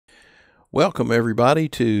Welcome, everybody,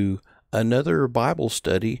 to another Bible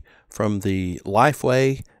study from the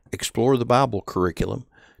Lifeway Explore the Bible curriculum.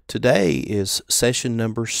 Today is session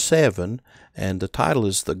number 7, and the title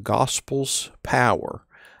is The Gospel's Power.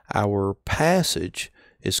 Our passage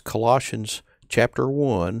is Colossians chapter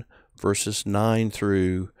 1, verses 9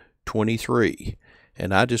 through 23.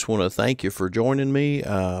 And I just want to thank you for joining me.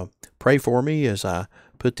 Pray for me as I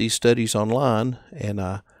put these studies online, and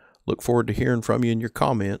I look forward to hearing from you in your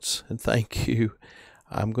comments, and thank you.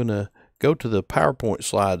 I'm going to go to the PowerPoint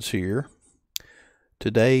slides here.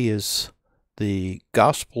 Today is the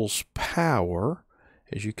Gospel's Power,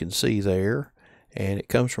 as you can see there, and it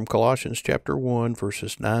comes from Colossians chapter 1,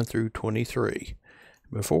 verses 9 through 23.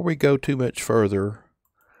 Before we go too much further,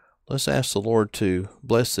 let's ask the Lord to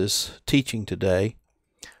bless this teaching today.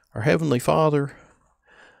 Our Heavenly Father,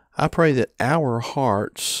 I pray that our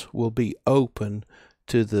hearts will be open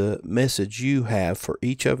to the message you have for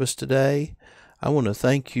each of us today. I want to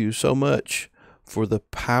thank you so much for the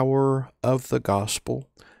power of the gospel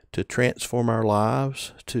to transform our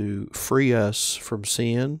lives, to free us from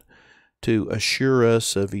sin, to assure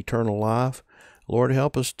us of eternal life. Lord,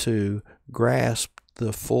 help us to grasp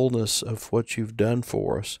the fullness of what you've done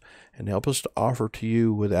for us, and help us to offer to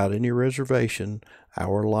you without any reservation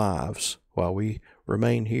our lives while we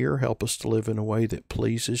remain here. Help us to live in a way that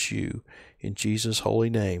pleases you. In Jesus' holy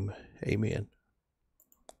name, amen.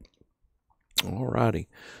 All righty.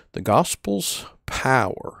 The Gospel's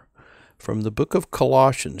Power from the book of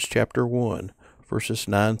Colossians, chapter 1, verses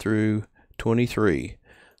 9 through 23.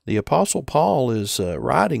 The Apostle Paul is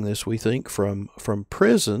writing this, we think, from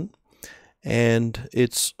prison, and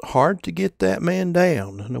it's hard to get that man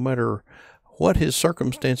down. No matter what his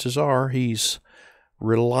circumstances are, he's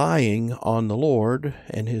relying on the Lord,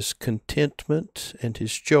 and his contentment and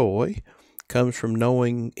his joy comes from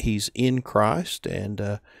knowing he's in Christ,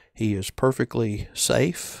 and he is perfectly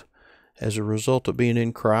safe as a result of being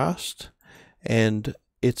in Christ. And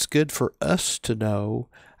it's good for us to know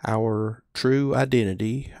our true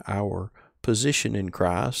identity, our position in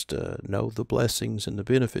Christ, know the blessings and the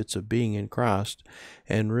benefits of being in Christ,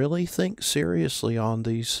 and really think seriously on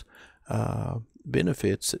these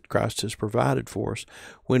benefits that Christ has provided for us.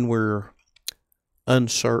 When we're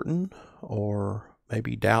uncertain or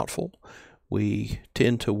maybe doubtful, we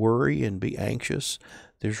tend to worry and be anxious.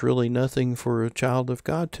 There's really nothing for a child of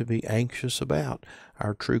God to be anxious about.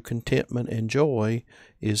 Our true contentment and joy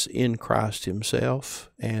is in Christ himself,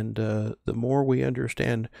 and the more we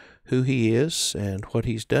understand who he is and what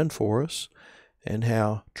he's done for us and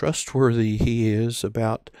how trustworthy he is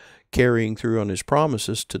about carrying through on his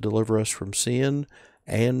promises to deliver us from sin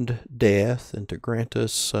and death and to grant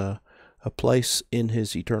us a place in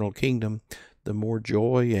his eternal kingdom, the more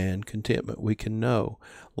joy and contentment we can know.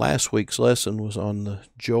 Last week's lesson was on the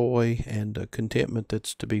joy and contentment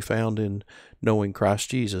that's to be found in knowing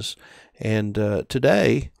Christ Jesus. And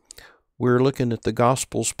today we're looking at the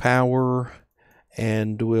gospel's power,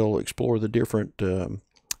 and we'll explore the different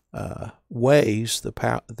ways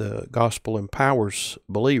the gospel empowers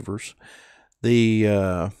believers.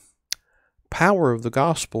 The power of the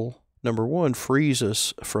gospel, number one, frees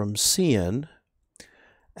us from sin,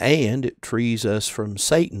 and it frees us from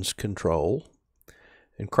Satan's control.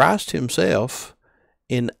 And Christ himself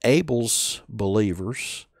enables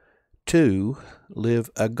believers to live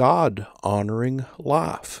a God-honoring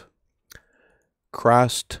life.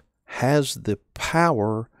 Christ has the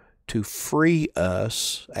power to free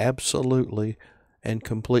us absolutely and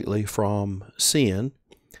completely from sin,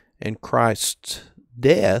 and Christ's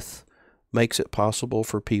death makes it possible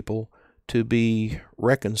for people to be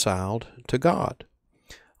reconciled to God.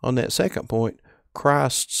 On that second point,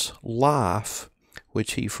 Christ's life,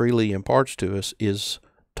 which he freely imparts to us, is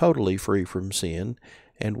totally free from sin,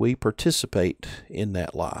 and we participate in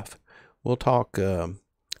that life. We'll talk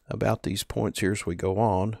about these points here as we go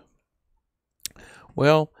on.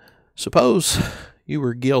 Well, suppose you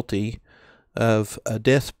were guilty of a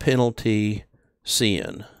death penalty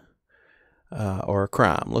sin or a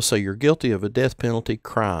crime. Let's say you're guilty of a death penalty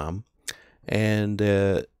crime, and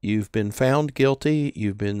you've been found guilty,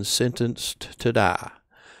 you've been sentenced to die.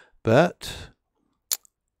 But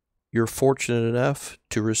you're fortunate enough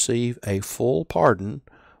to receive a full pardon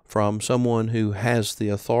from someone who has the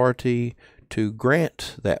authority to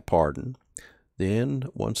grant that pardon. Then,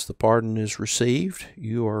 once the pardon is received,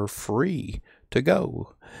 you are free to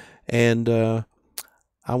go. And I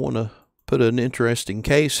want to put an interesting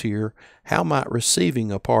case here. How might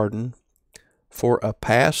receiving a pardon for a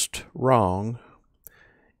past wrong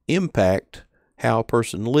impact how a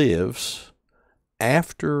person lives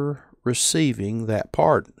after receiving that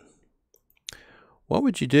pardon? What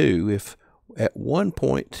would you do if at one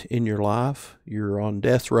point in your life, you're on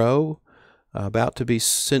death row, about to be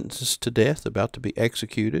sentenced to death, about to be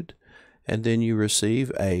executed, and then you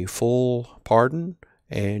receive a full pardon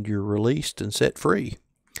and you're released and set free.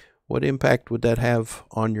 What impact would that have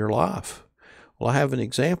on your life? Well, I have an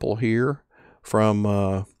example here from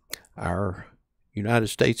our United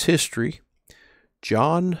States history.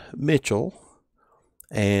 John Mitchell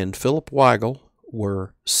and Philip Weigel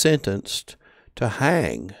were sentenced to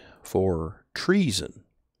hang for treason.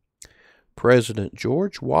 President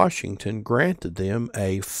George Washington granted them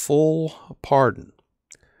a full pardon.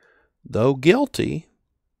 Though guilty,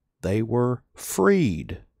 they were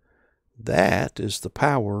freed. That is the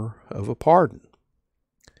power of a pardon.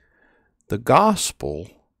 The gospel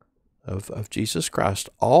of Jesus Christ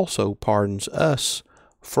also pardons us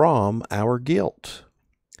from our guilt.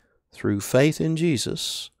 Through faith in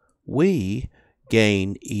Jesus, we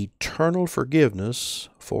gain eternal forgiveness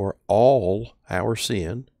for all our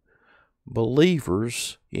sin.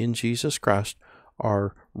 Believers in Jesus Christ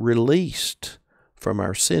are released from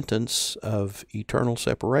our sentence of eternal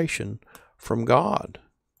separation from God.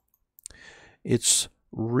 It's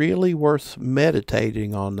really worth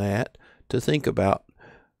meditating on that, to think about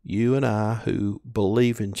you and I who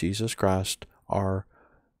believe in Jesus Christ are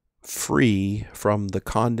free from the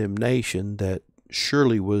condemnation that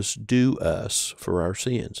surely was due us for our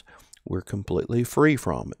sins. We're completely free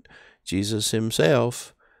from it. Jesus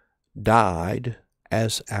himself died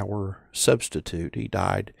as our substitute. He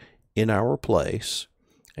died in our place.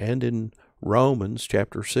 And in Romans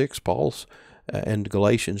chapter 6, Paul's and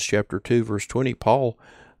Galatians chapter 2, verse 20, Paul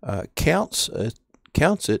counts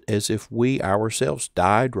it as if we ourselves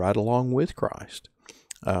died right along with Christ.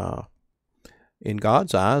 In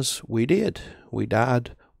God's eyes, we did. We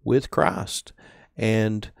died with Christ.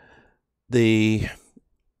 And there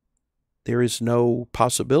is no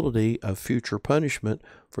possibility of future punishment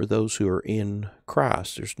for those who are in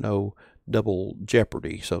Christ. There's no double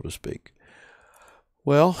jeopardy, so to speak.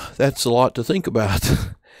 Well, that's a lot to think about.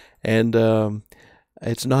 And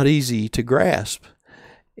it's not easy to grasp.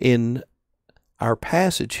 In our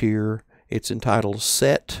passage here, it's entitled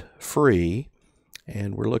Set Free,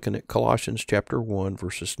 and we're looking at Colossians chapter 1,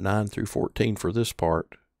 verses 9 through 14 for this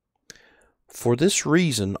part. For this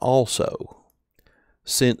reason also,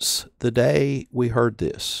 since the day we heard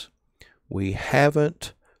this, we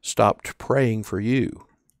haven't stopped praying for you.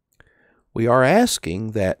 We are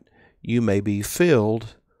asking that you may be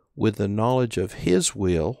filled with the knowledge of His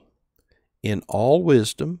will in all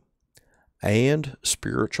wisdom and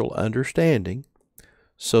spiritual understanding,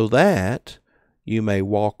 so that you may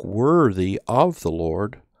walk worthy of the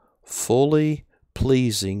Lord, fully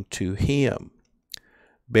pleasing to Him,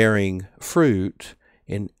 bearing fruit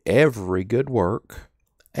in every good work,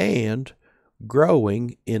 and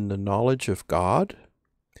growing in the knowledge of God,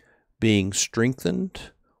 being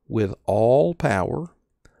strengthened with all power,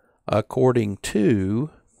 according to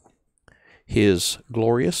His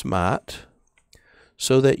glorious might,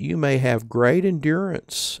 so that you may have great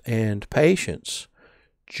endurance and patience,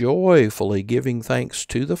 joyfully giving thanks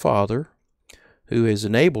to the Father, who has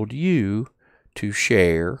enabled you to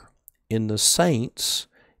share in the saints'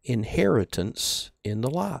 inheritance in the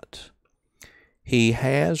light. He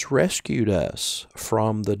has rescued us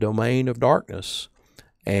from the domain of darkness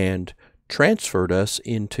and transferred us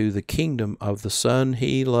into the kingdom of the Son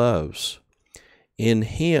He loves. In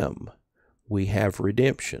Him we have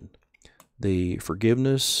redemption, the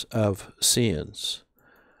forgiveness of sins.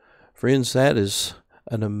 Friends, that is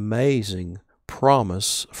an amazing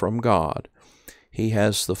promise from God. He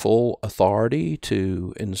has the full authority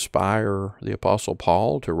to inspire the Apostle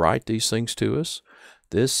Paul to write these things to us.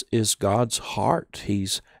 This is God's heart.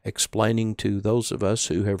 He's explaining to those of us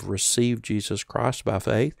who have received Jesus Christ by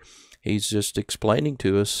faith. He's just explaining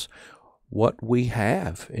to us what we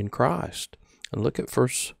have in Christ. And look at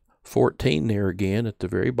verse 14 there again at the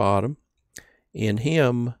very bottom. In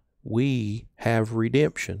Him we have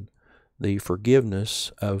redemption, the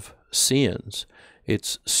forgiveness of sins.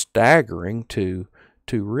 It's staggering to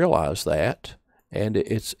realize that, and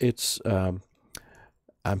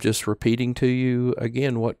I'm just repeating to you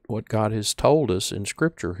again what God has told us in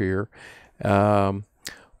Scripture here.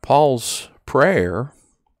 Paul's prayer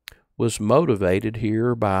was motivated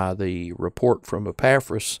here by the report from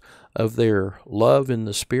Epaphras of their love in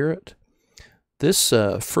the Spirit. This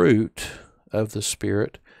fruit of the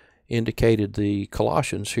Spirit indicated the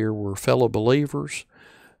Colossians here were fellow believers.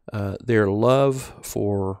 Their love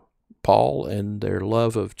for Paul and their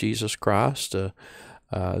love of Jesus Christ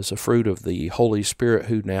is a fruit of the Holy Spirit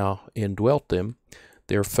who now indwelt them.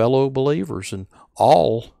 They're fellow believers, and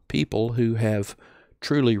all people who have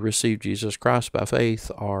truly received Jesus Christ by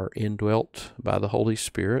faith are indwelt by the Holy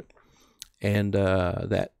Spirit, and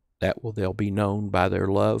they'll be known by their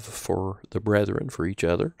love for the brethren, for each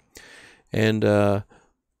other. And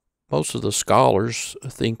most of the scholars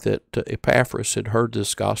think that Epaphras had heard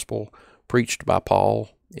this gospel preached by Paul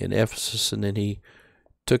in Ephesus, and then he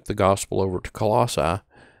took the gospel over to Colossae,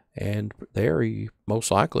 and there he most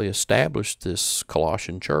likely established this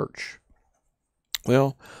Colossian church.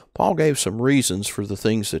 Well, Paul gave some reasons for the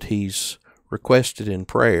things that he's requested in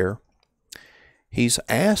prayer. He's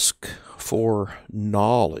asked for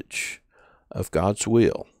knowledge of God's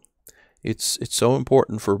will. It's so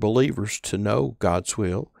important for believers to know God's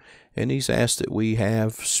will, and he's asked that we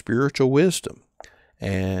have spiritual wisdom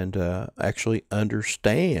and actually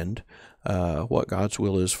understand what God's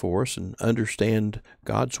will is for us and understand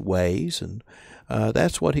God's ways. And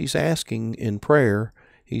that's what he's asking in prayer.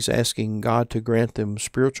 He's asking God to grant them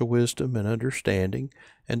spiritual wisdom and understanding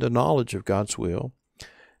and a knowledge of God's will.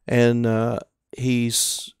 And he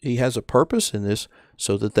has a purpose in this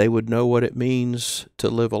so that they would know what it means to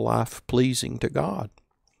live a life pleasing to God.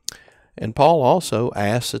 And Paul also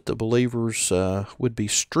asks that the believers would be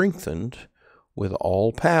strengthened with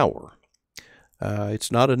all power.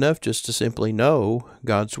 It's not enough just to simply know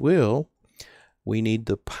God's will. We need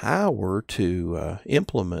the power to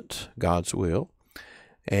implement God's will.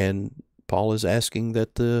 And Paul is asking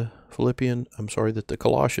that the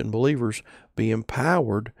Colossian believers be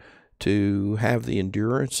empowered to have the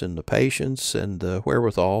endurance and the patience and the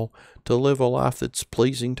wherewithal to live a life that's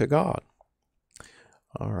pleasing to God.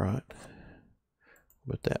 All right.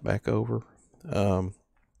 Put that back over.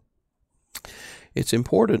 It's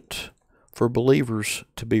important for believers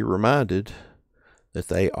to be reminded that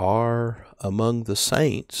they are among the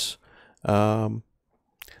saints. All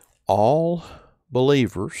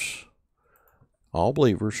believers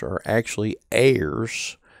are actually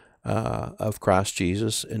heirs of Christ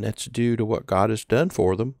Jesus, and that's due to what God has done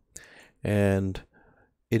for them. And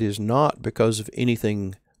it is not because of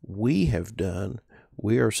anything we have done.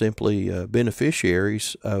 We are simply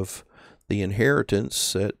beneficiaries of the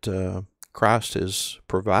inheritance that Christ has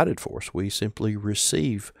provided for us. We simply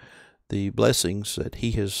receive the blessings that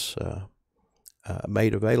he has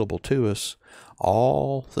made available to us.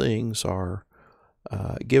 All things are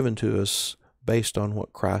given to us based on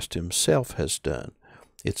what Christ himself has done.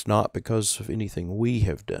 It's not because of anything we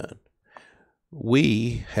have done.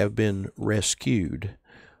 We have been rescued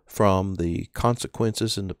from the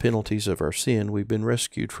consequences and the penalties of our sin. We've been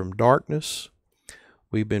rescued from darkness.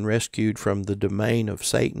 We've been rescued from the domain of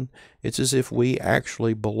Satan. It's as if we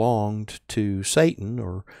actually belonged to Satan,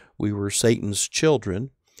 or we were Satan's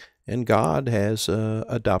children, and God has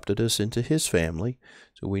adopted us into his family.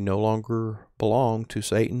 So we no longer belong to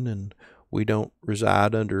Satan, and we don't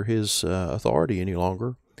reside under his authority any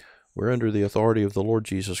longer. We're under the authority of the Lord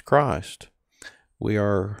Jesus Christ. We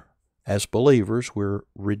are, as believers, we're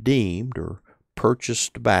redeemed or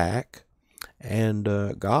purchased back,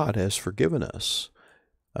 and God has forgiven us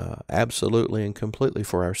absolutely and completely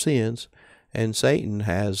for our sins, and Satan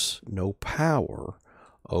has no power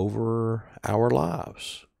over our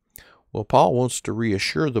lives. Well, Paul wants to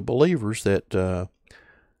reassure the believers that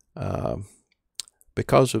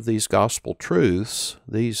because of these gospel truths,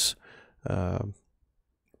 these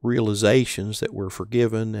realizations that we're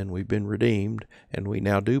forgiven and we've been redeemed and we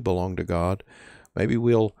now do belong to God, maybe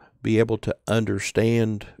we'll be able to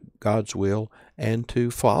understand God's will and to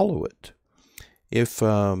follow it. If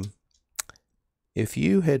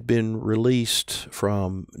you had been released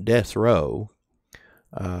from death row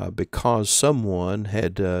because someone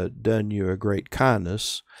had done you a great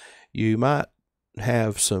kindness, you might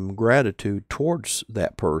have some gratitude towards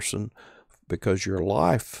that person because your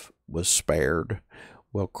life was spared.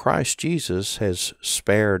 Well, Christ Jesus has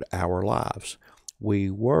spared our lives. We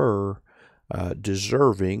were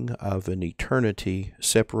deserving of an eternity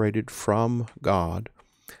separated from God.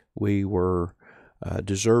 We were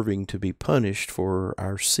deserving to be punished for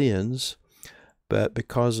our sins, but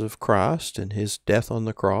because of Christ and his death on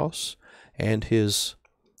the cross, and his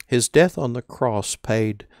death on the cross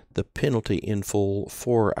paid the penalty in full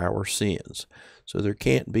for our sins. So there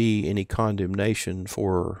can't be any condemnation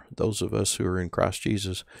for those of us who are in Christ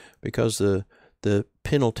Jesus, because the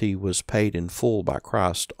penalty was paid in full by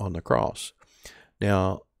Christ on the cross.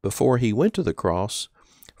 Now, before he went to the cross,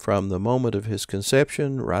 from the moment of his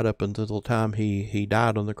conception right up until the time he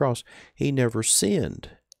died on the cross, he never sinned,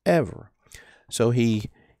 ever. So he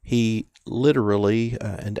literally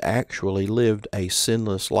and actually lived a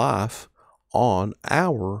sinless life on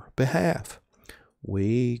our behalf.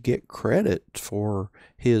 We get credit for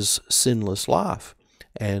his sinless life.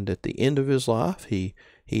 And at the end of his life, he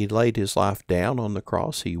laid his life down on the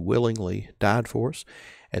cross. He willingly died for us.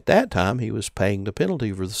 At that time, he was paying the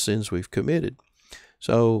penalty for the sins we've committed.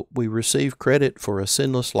 So we receive credit for a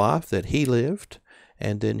sinless life that he lived,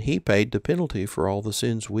 and then he paid the penalty for all the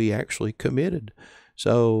sins we actually committed.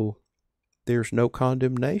 So there's no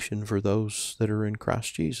condemnation for those that are in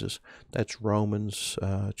Christ Jesus. That's Romans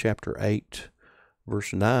chapter 8,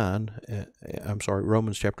 verse 9.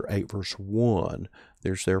 Romans chapter 8, verse 1.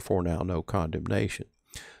 There's therefore now no condemnation.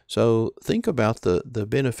 So think about the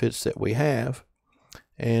benefits that we have.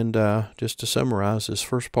 And just to summarize this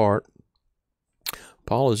first part,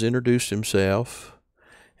 Paul has introduced himself,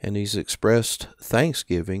 and he's expressed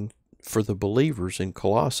thanksgiving for the believers in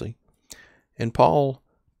Colossae. And Paul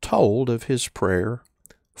told of his prayer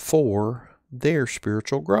for their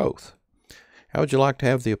spiritual growth. How would you like to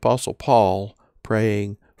have the Apostle Paul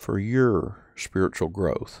praying for your spiritual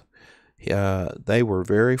growth? They were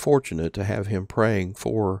very fortunate to have him praying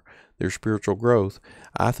for their spiritual growth.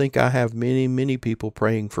 I think I have many, many people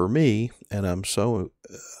praying for me, and I'm so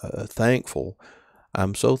thankful.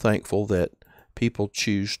 I'm so thankful that people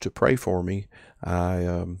choose to pray for me.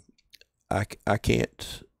 I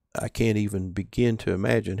can't even begin to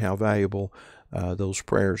imagine how valuable those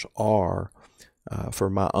prayers are for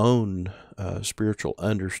my own spiritual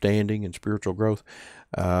understanding and spiritual growth.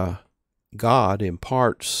 God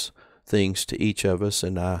imparts things to each of us,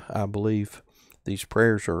 and I believe these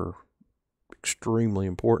prayers are extremely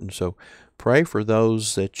important. So pray for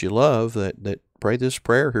those that you love, that pray this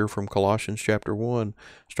prayer here from Colossians chapter 1,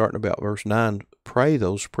 starting about verse 9. Pray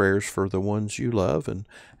those prayers for the ones you love,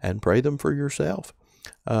 and pray them for yourself.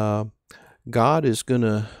 God is going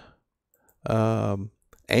to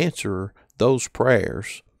answer those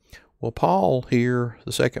prayers. Well, Paul here,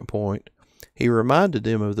 the second point, he reminded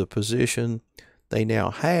them of the position they now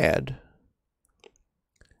had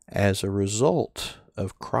as a result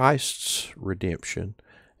of Christ's redemption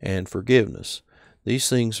and forgiveness. These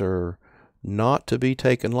things are not to be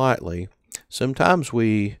taken lightly. Sometimes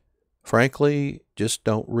we, frankly, just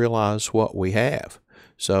don't realize what we have.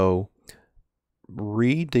 So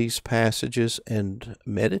read these passages and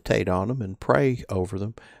meditate on them and pray over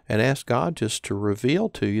them and ask God just to reveal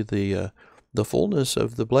to you the fullness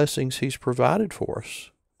of the blessings He's provided for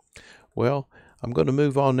us. Well, I'm going to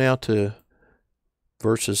move on now to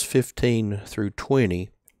verses 15 through 20.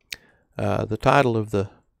 The title of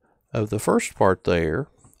the first part there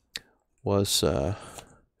was,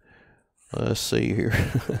 let's see here,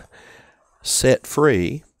 set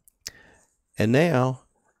free. And now,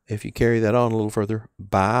 if you carry that on a little further,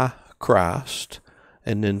 by Christ.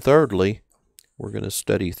 And then thirdly, we're going to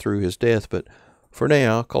study through His death. But for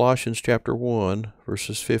now, Colossians chapter 1,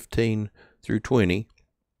 verses 15 through 20.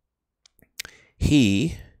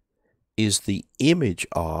 He is the image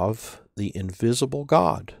of the invisible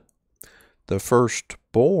God, the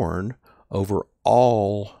firstborn over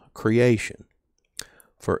all creation.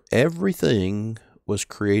 For everything was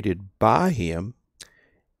created by Him,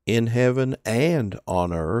 in heaven and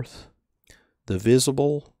on earth, the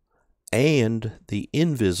visible and the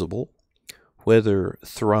invisible, whether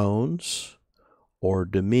thrones or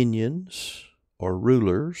dominions or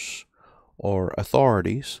rulers or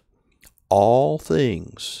authorities. All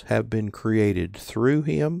things have been created through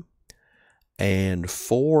Him and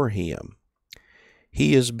for Him.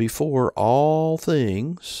 He is before all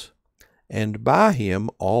things, and by Him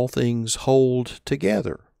all things hold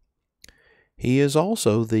together. He is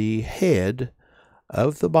also the head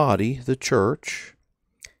of the body, the church.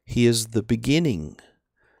 He is the beginning,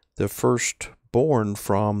 the firstborn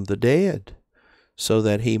from the dead, so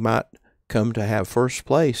that He might come to have first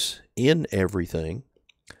place in everything.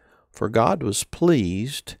 For God was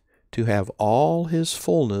pleased to have all His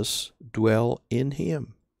fullness dwell in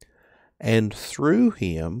Him, and through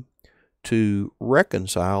Him to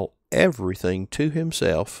reconcile everything to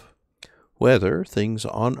Himself, whether things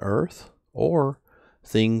on earth or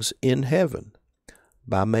things in heaven,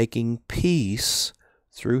 by making peace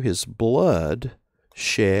through His blood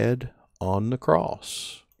shed on the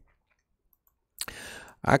cross.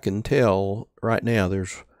 I can tell right now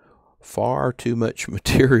there's far too much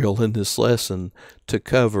material in this lesson to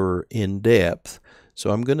cover in depth,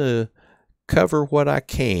 so I'm going to cover what I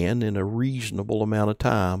can in a reasonable amount of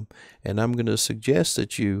time, and I'm going to suggest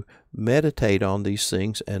that you meditate on these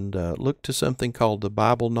things and look to something called the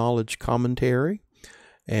Bible Knowledge Commentary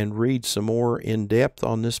and read some more in depth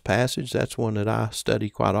on this passage. That's one that I study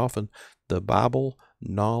quite often, the Bible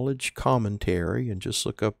Knowledge Commentary, and just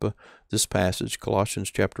look up this passage,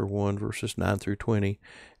 Colossians chapter 1, verses 9 through 20,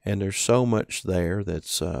 and there's so much there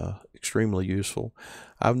that's extremely useful.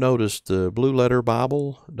 I've noticed the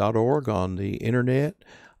blueletterbible.org on the internet.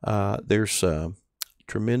 There's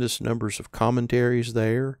tremendous numbers of commentaries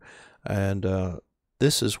there, and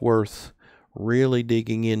this is worth really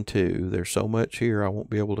digging into. There's so much here, I won't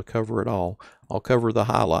be able to cover it all. I'll cover the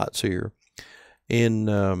highlights here.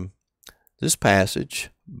 In this passage,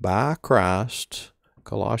 by Christ,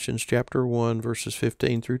 Colossians chapter 1, verses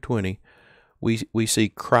 15 through 20, we see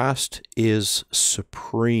Christ is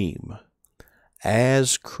supreme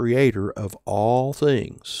as creator of all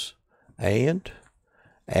things and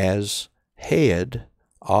as head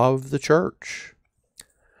of the church.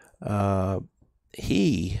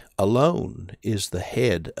 He alone is the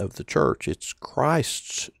head of the church. It's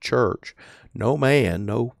Christ's church. No man,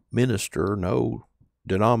 no minister, no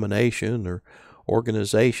denomination or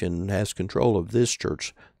organization has control of this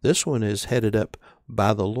church. This one is headed up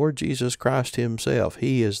by the Lord Jesus Christ himself.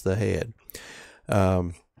 He is the head.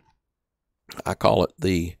 I call it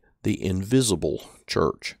the invisible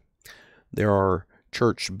church. There are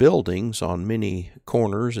church buildings on many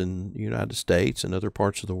corners in the United States and other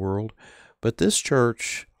parts of the world, but this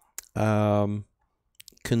church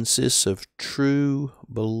consists of true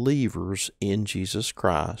believers in Jesus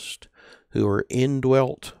Christ who are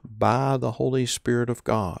indwelt by the Holy Spirit of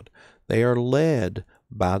God. They are led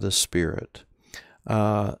by the Spirit.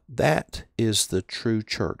 That is the true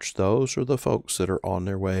church. Those are the folks that are on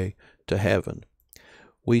their way to heaven.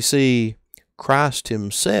 We see Christ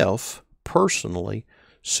himself personally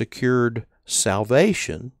secured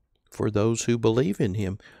salvation for those who believe in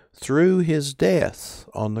him through his death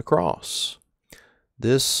on the cross.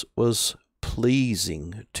 This was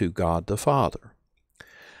pleasing to God the Father.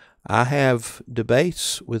 I have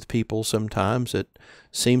debates with people sometimes that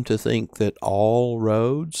seem to think that all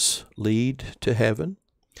roads lead to heaven.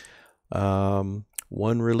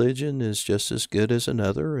 One religion is just as good as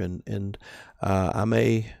another, and I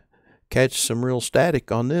may catch some real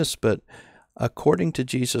static on this, but according to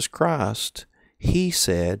Jesus Christ, he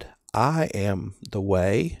said, I am the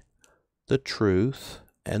way, the truth,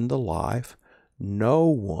 and the life. No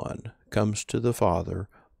one comes to the Father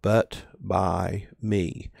but by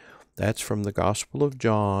me. That's from the Gospel of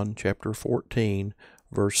John, chapter 14,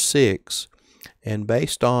 verse 6. And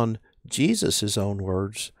based on Jesus' own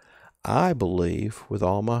words, I believe with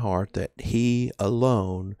all my heart that he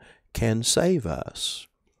alone can save us.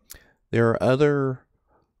 There are other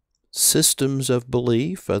systems of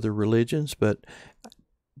belief, other religions, but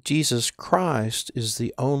Jesus Christ is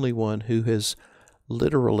the only one who has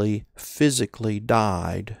literally, physically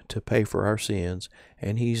died to pay for our sins,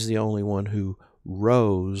 and he's the only one who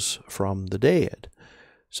rose from the dead.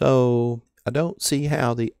 So I don't see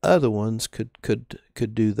how the other ones could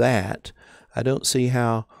do that. I don't see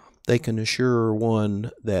how they can assure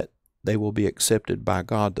one that they will be accepted by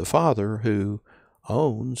God the Father, who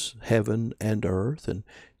owns heaven and earth, and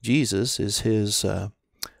Jesus is his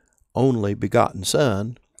only begotten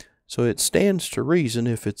Son. So it stands to reason,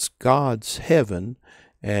 if it's God's heaven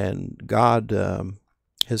and God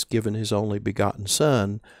has given his only begotten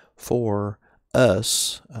Son for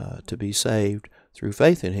us to be saved through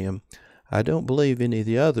faith in him, I don't believe any of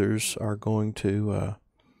the others are going to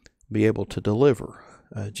be able to deliver.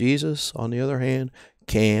 Jesus, on the other hand,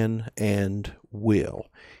 can and will.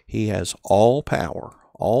 He has all power.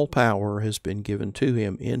 All power has been given to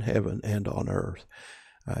him in heaven and on earth.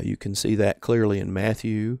 You can see that clearly in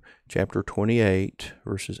Matthew chapter 28,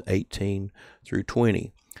 verses 18 through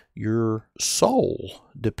 20. Your soul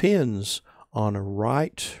depends on a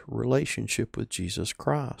right relationship with Jesus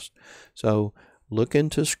Christ. So look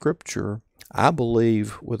into Scripture. I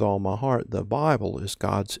believe with all my heart the Bible is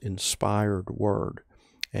God's inspired word,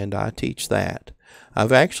 and I teach that.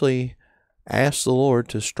 I've actually asked the Lord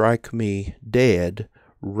to strike me dead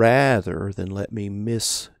rather than let me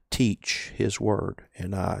teach his word,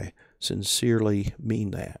 and I sincerely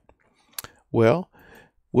mean that. Well,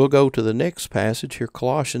 we'll go to the next passage here,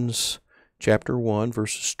 Colossians chapter 1,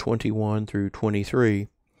 verses 21 through 23,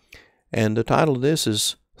 and the title of this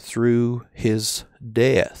is Through His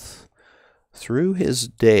Death. Through his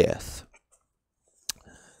death.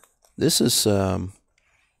 This is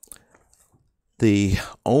the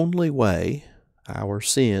only way our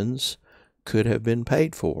sins could have been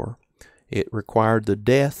paid for. It required the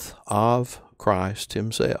death of Christ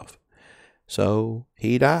himself. So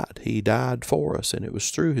he died. He died for us, and it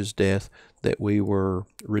was through his death that we were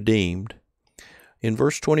redeemed. In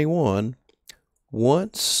verse 21,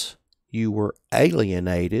 once you were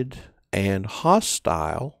alienated and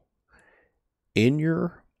hostile in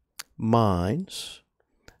your minds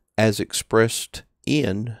as expressed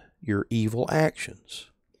in your evil actions.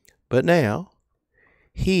 But now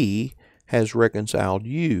he has reconciled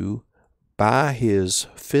you by his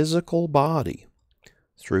physical body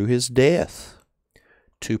through his death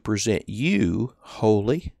to present you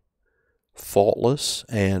holy, faultless,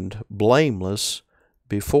 and blameless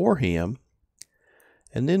before him.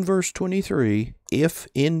 And then verse 23, if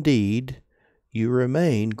indeed you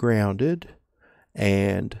remain grounded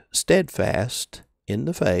and steadfast in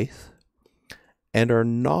the faith, and are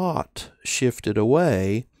not shifted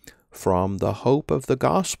away from the hope of the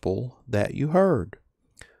gospel that you heard.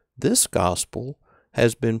 This gospel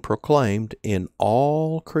has been proclaimed in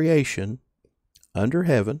all creation under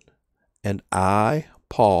heaven, and I,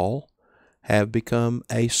 Paul, have become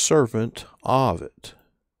a servant of it.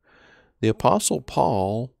 The Apostle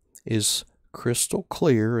Paul is crystal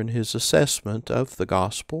clear in his assessment of the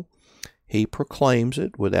gospel. He proclaims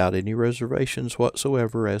it without any reservations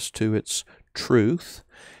whatsoever as to its truth.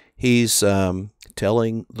 He's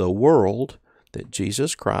telling the world that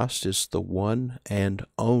Jesus Christ is the one and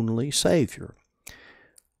only Savior.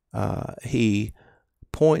 He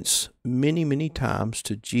points many, many times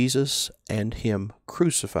to Jesus and him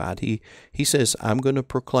crucified. He says, I'm going to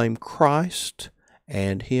proclaim Christ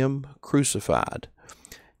and him crucified.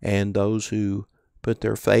 And those who put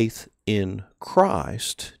their faith in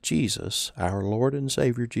Christ, Jesus, our Lord and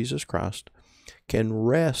Savior Jesus Christ, can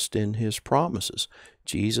rest in his promises.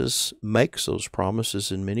 Jesus makes those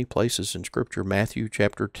promises in many places in Scripture. Matthew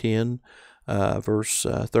chapter 10, verse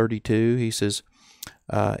 32, he says,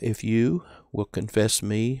 if you will confess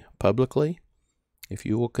me publicly, if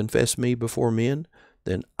you will confess me before men,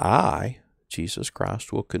 then I, Jesus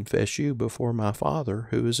Christ, will confess you before my Father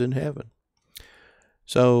who is in heaven.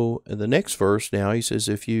 So in the next verse now he says,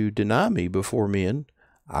 if you deny me before men,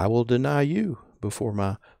 I will deny you before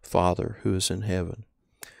my Father who is in heaven.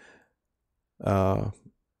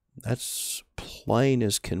 That's plain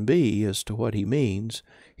as can be as to what he means.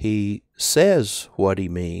 He says what he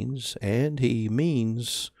means, and he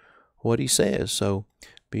means what he says. So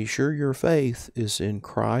be sure your faith is in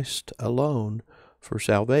Christ alone for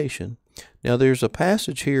salvation. Now there's a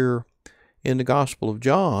passage here in the Gospel of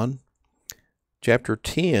John, chapter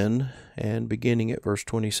 10, and beginning at verse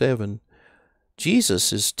 27.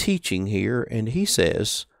 Jesus is teaching here, and he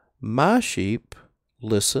says, my sheep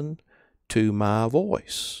listen to my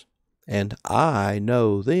voice, and I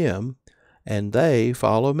know them, and they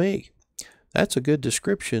follow me. That's a good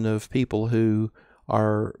description of people who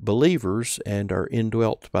are believers and are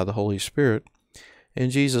indwelt by the Holy Spirit. And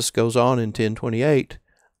Jesus goes on in 10:28,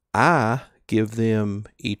 I give them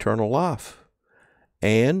eternal life,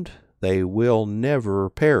 and they will never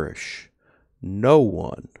perish. No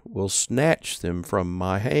one will snatch them from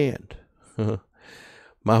my hand.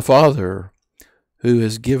 My Father, who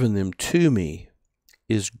has given them to me,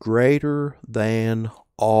 is greater than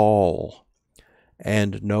all,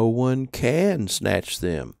 and no one can snatch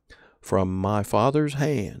them from my Father's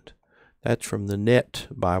hand. That's from the Net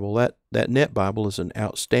Bible. That Net Bible is an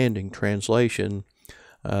outstanding translation.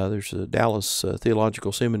 There's a Dallas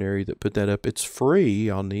Theological Seminary that put that up. It's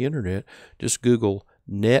free on the internet. Just Google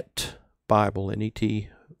Net Bible, N-E-T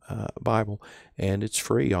Bible, and it's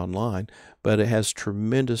free online. But it has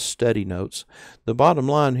tremendous study notes. The bottom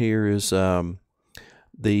line here is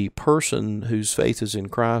the person whose faith is in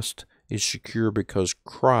Christ is secure because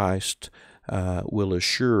Christ will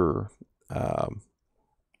assure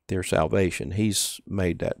their salvation. He's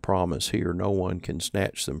made that promise here. No one can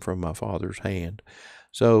snatch them from my Father's hand.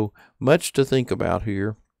 So much to think about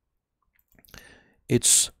here.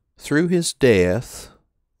 It's through his death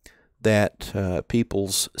that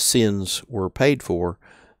people's sins were paid for.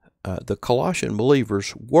 The Colossian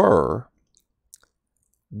believers were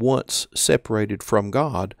once separated from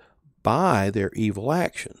God by their evil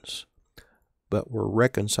actions, but were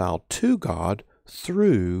reconciled to God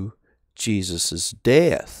through Jesus'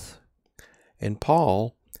 death. And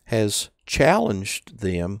Paul has challenged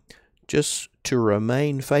them just to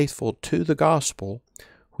remain faithful to the gospel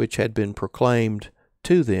which had been proclaimed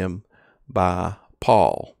to them by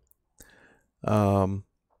Paul.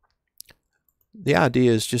 The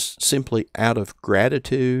idea is just simply out of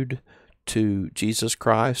gratitude to Jesus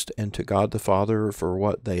Christ and to God the Father for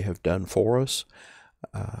what they have done for us.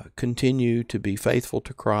 Continue to be faithful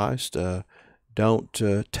to Christ. Don't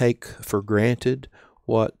take for granted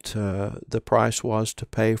what the price was to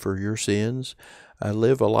pay for your sins.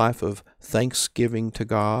 Live a life of thanksgiving to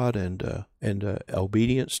God and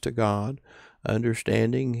obedience to God,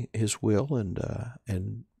 understanding His will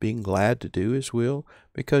and being glad to do His will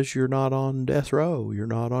because you're not on death row. You're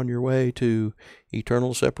not on your way to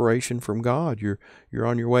eternal separation from God. You're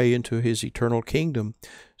on your way into His eternal kingdom.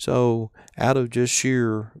 So out of just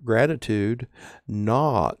sheer gratitude,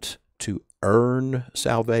 not to earn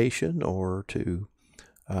salvation or to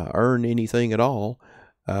earn anything at all,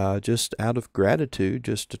 just out of gratitude,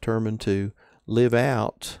 just determined to live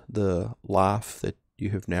out the life that you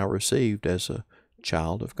have now received as a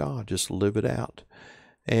child of God. Just live it out.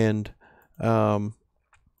 And we'll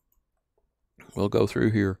go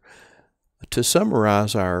through here. To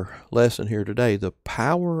summarize our lesson here today, the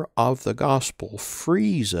power of the gospel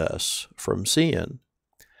frees us from sin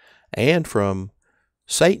and from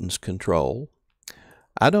Satan's control.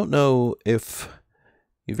 I don't know if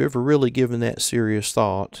you've ever really given that serious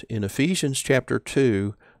thought. In Ephesians chapter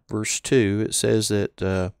 2, verse 2, it says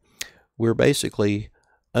that we're basically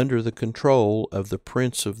under the control of the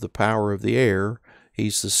prince of the power of the air.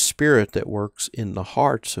 He's the spirit that works in the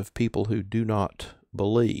hearts of people who do not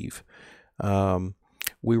believe.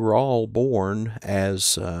 We were all born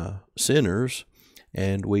as sinners,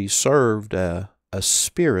 and we served a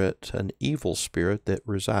spirit, an evil spirit that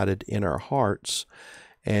resided in our hearts,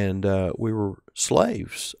 and we were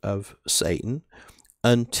slaves of Satan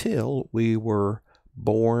until we were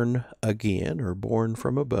born again, or born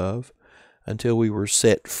from above, until we were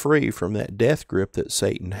set free from that death grip that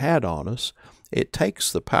Satan had on us. It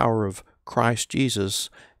takes the power of Christ Jesus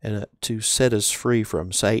to set us free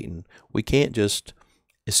from Satan. We can't just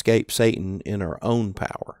escape Satan in our own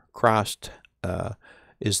power. Christ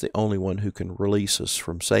is the only one who can release us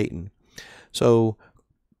from Satan. So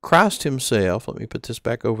Christ himself, let me put this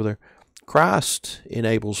back over there, Christ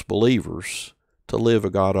enables believers to live a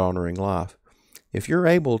God-honoring life. If you're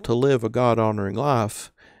able to live a God-honoring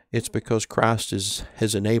life, it's because Christ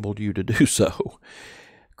has enabled you to do so.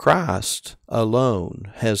 Christ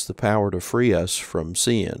alone has the power to free us from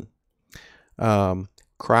sin.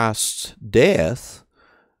 Christ's death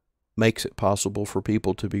makes it possible for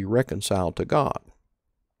people to be reconciled to God.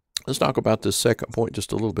 Let's talk about this second point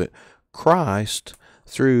just a little bit. Christ,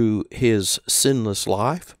 through his sinless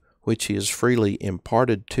life, which he has freely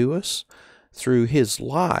imparted to us, through his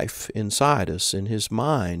life inside us, in his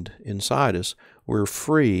mind inside us, we're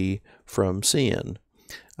free from sin.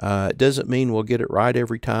 It doesn't mean we'll get it right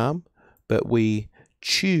every time, but we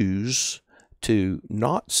choose to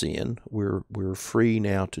not sin. We're free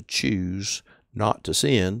now to choose not to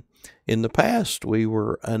sin. In the past, we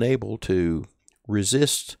were unable to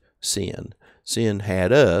resist sin. Sin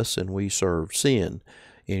had us, and we served sin.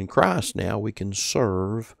 In Christ now, we can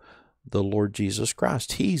serve the Lord Jesus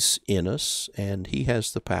Christ. He's in us, and he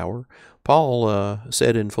has the power. Paul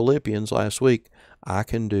said in Philippians last week, I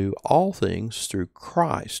can do all things through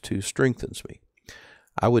Christ who strengthens me.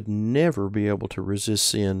 I would never be able to resist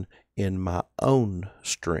sin in my own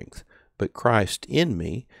strength, but Christ in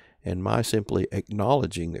me, and my simply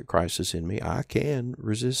acknowledging that Christ is in me, I can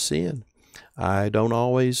resist sin. I don't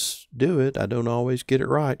always do it. I don't always get it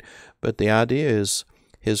right, but the idea is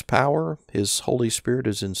his power, his Holy Spirit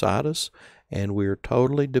is inside us, and we're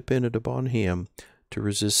totally dependent upon him to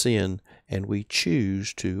resist sin, and we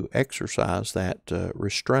choose to exercise that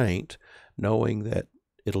restraint, knowing that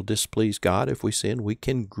it'll displease God if we sin. We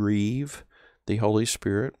can grieve the Holy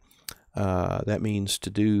Spirit. That means to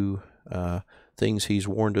do things he's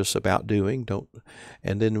warned us about doing.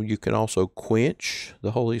 And then you can also quench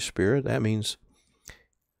the Holy Spirit. That means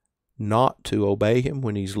not to obey him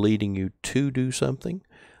when he's leading you to do something.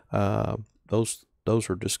 Those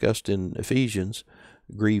are discussed in Ephesians,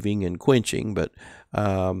 grieving and quenching. But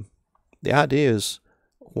the idea is,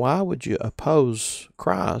 why would you oppose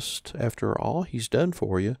Christ after all he's done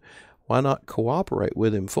for you? Why not cooperate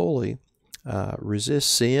with him fully?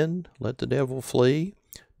 Resist sin, let the devil flee.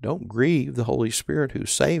 Don't grieve the Holy Spirit who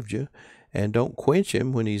saved you, and don't quench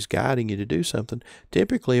him when he's guiding you to do something.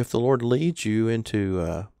 Typically, if the Lord leads you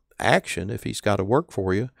into action, if he's got to work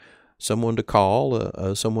for you, someone to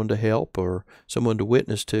call, someone to help, or someone to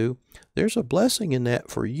witness to, there's a blessing in that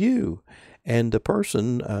for you. And the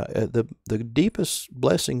person, the deepest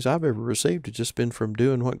blessings I've ever received have just been from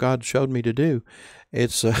doing what God showed me to do.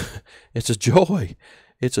 It's a joy.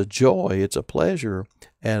 It's a joy. It's a pleasure.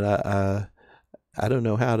 And I don't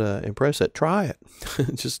know how to impress that. Try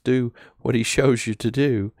it. Just do what he shows you to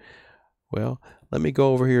do. Well, let me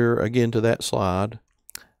go over here again to that slide.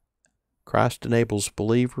 Christ enables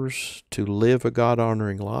believers to live a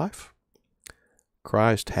God-honoring life.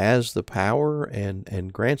 Christ has the power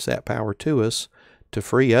and grants that power to us to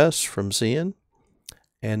free us from sin.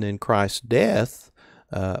 And then Christ's death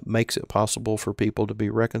makes it possible for people to be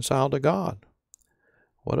reconciled to God.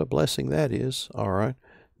 What a blessing that is. All right.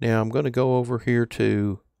 Now I'm going to go over here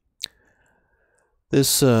to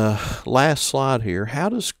this last slide here. How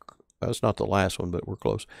does, that's not the last one, but we're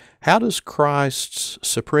close. How does Christ's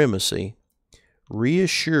supremacy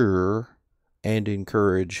reassure and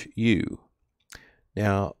encourage you?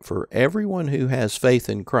 Now, for everyone who has faith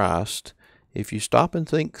in Christ, if you stop and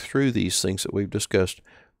think through these things that we've discussed,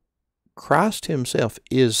 Christ himself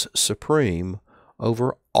is supreme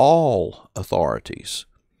over all authorities,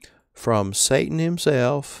 from Satan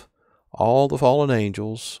himself, all the fallen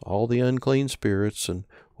angels, all the unclean spirits, and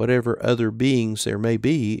whatever other beings there may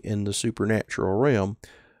be in the supernatural realm.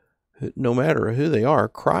 No matter who they are,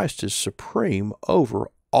 Christ is supreme over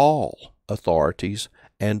all authorities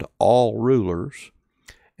and all rulers,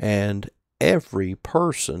 and every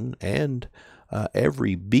person and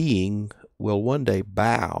every being will one day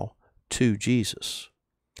bow to Jesus.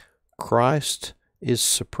 Christ is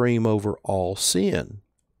supreme over all sin.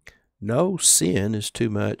 No sin is too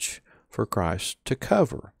much for Christ to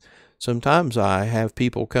cover. Sometimes I have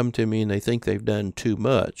people come to me and they think they've done too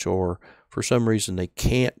much, or for some reason they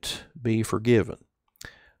can't be forgiven.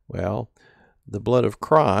 Well, the blood of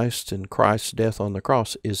Christ and Christ's death on the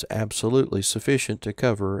cross is absolutely sufficient to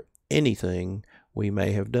cover anything we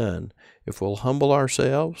may have done. If we'll humble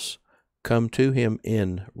ourselves, come to him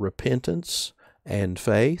in repentance and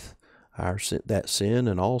faith, that sin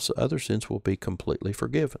and all other sins will be completely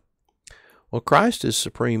forgiven. Well, Christ is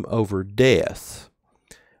supreme over death.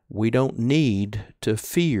 We don't need to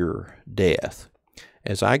fear death.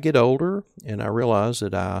 As I get older and I realize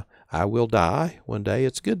that I will die one day,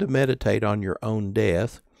 it's good to meditate on your own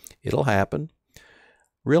death. It'll happen.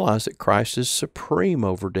 Realize that Christ is supreme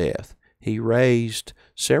over death. He raised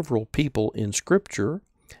several people in Scripture,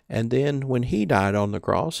 and then when he died on the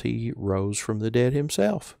cross, he rose from the dead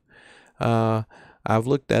himself. I've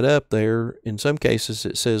looked that up there. In some cases,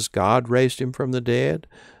 it says God raised him from the dead.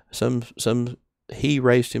 Some he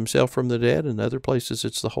raised himself from the dead. In other places,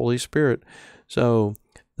 it's the Holy Spirit. So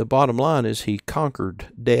the bottom line is he conquered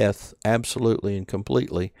death absolutely and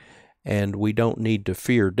completely, and we don't need to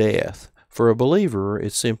fear death. For a believer,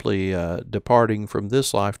 it's simply departing from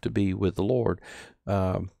this life to be with the Lord.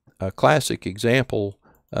 A classic example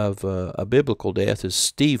of a biblical death is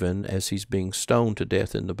Stephen as he's being stoned to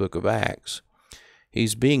death in the book of Acts.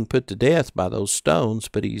 He's being put to death by those stones,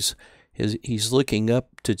 but he's looking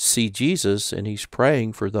up to see Jesus, and he's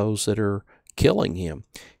praying for those that are killing him.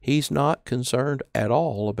 He's not concerned at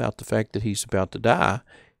all about the fact that he's about to die.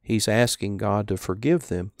 He's asking God to forgive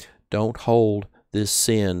them. Don't hold this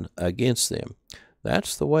sin against them.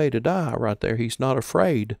 That's the way to die right there. He's not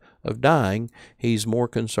afraid of dying. He's more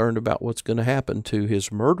concerned about what's going to happen to his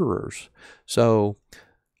murderers. So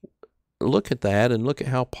look at that, and look at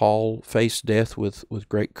how Paul faced death with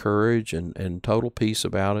great courage and total peace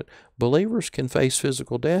about it. Believers can face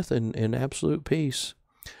physical death in absolute peace.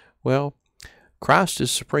 Well, Christ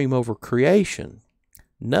is supreme over creation.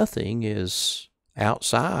 Nothing is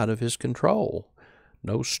outside of his control.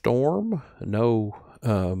 No storm, no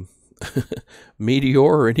meteor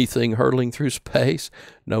or anything hurtling through space,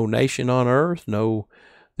 no nation on earth,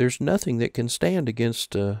 there's nothing that can stand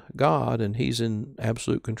against God, and he's in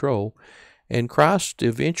absolute control. And Christ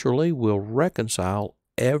eventually will reconcile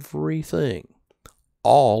everything.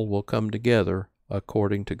 All will come together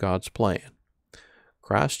according to God's plan.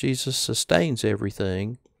 Christ Jesus sustains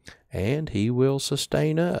everything, and he will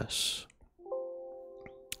sustain us.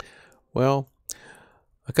 Well,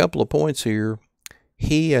 a couple of points here.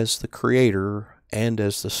 He, as the creator and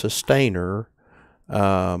as the sustainer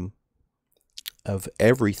of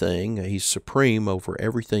everything, he's supreme over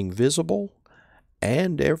everything visible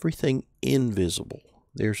and everything invisible.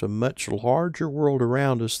 There's a much larger world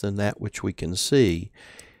around us than that which we can see.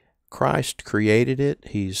 Christ created it.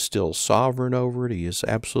 He's still sovereign over it. He is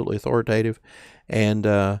absolutely authoritative. And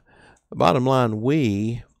bottom line,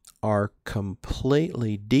 we are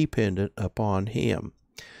completely dependent upon him.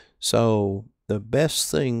 So the best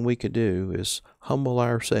thing we could do is humble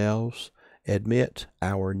ourselves, admit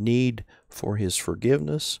our need for his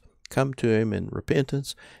forgiveness, come to him in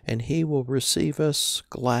repentance, and he will receive us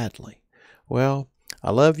gladly. Well,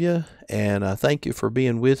 I love you, and I thank you for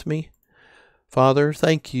being with me. Father,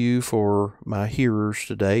 thank you for my hearers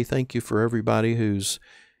today. Thank you for everybody who's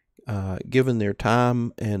given their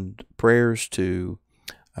time and prayers to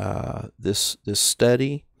this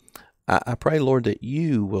study. I pray, Lord, that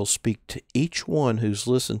you will speak to each one who's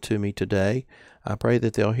listened to me today. I pray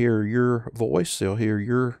that they'll hear your voice. They'll hear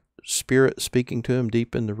your spirit speaking to them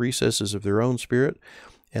deep in the recesses of their own spirit.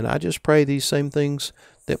 And I just pray these same things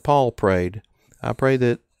that Paul prayed. I pray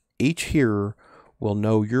that each hearer will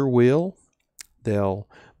know your will. They'll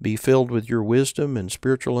be filled with your wisdom and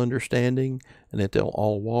spiritual understanding, and that they'll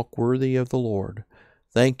all walk worthy of the Lord.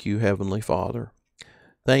 Thank you, Heavenly Father.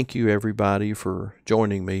 Thank you, everybody, for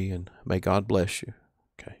joining me, and may God bless you.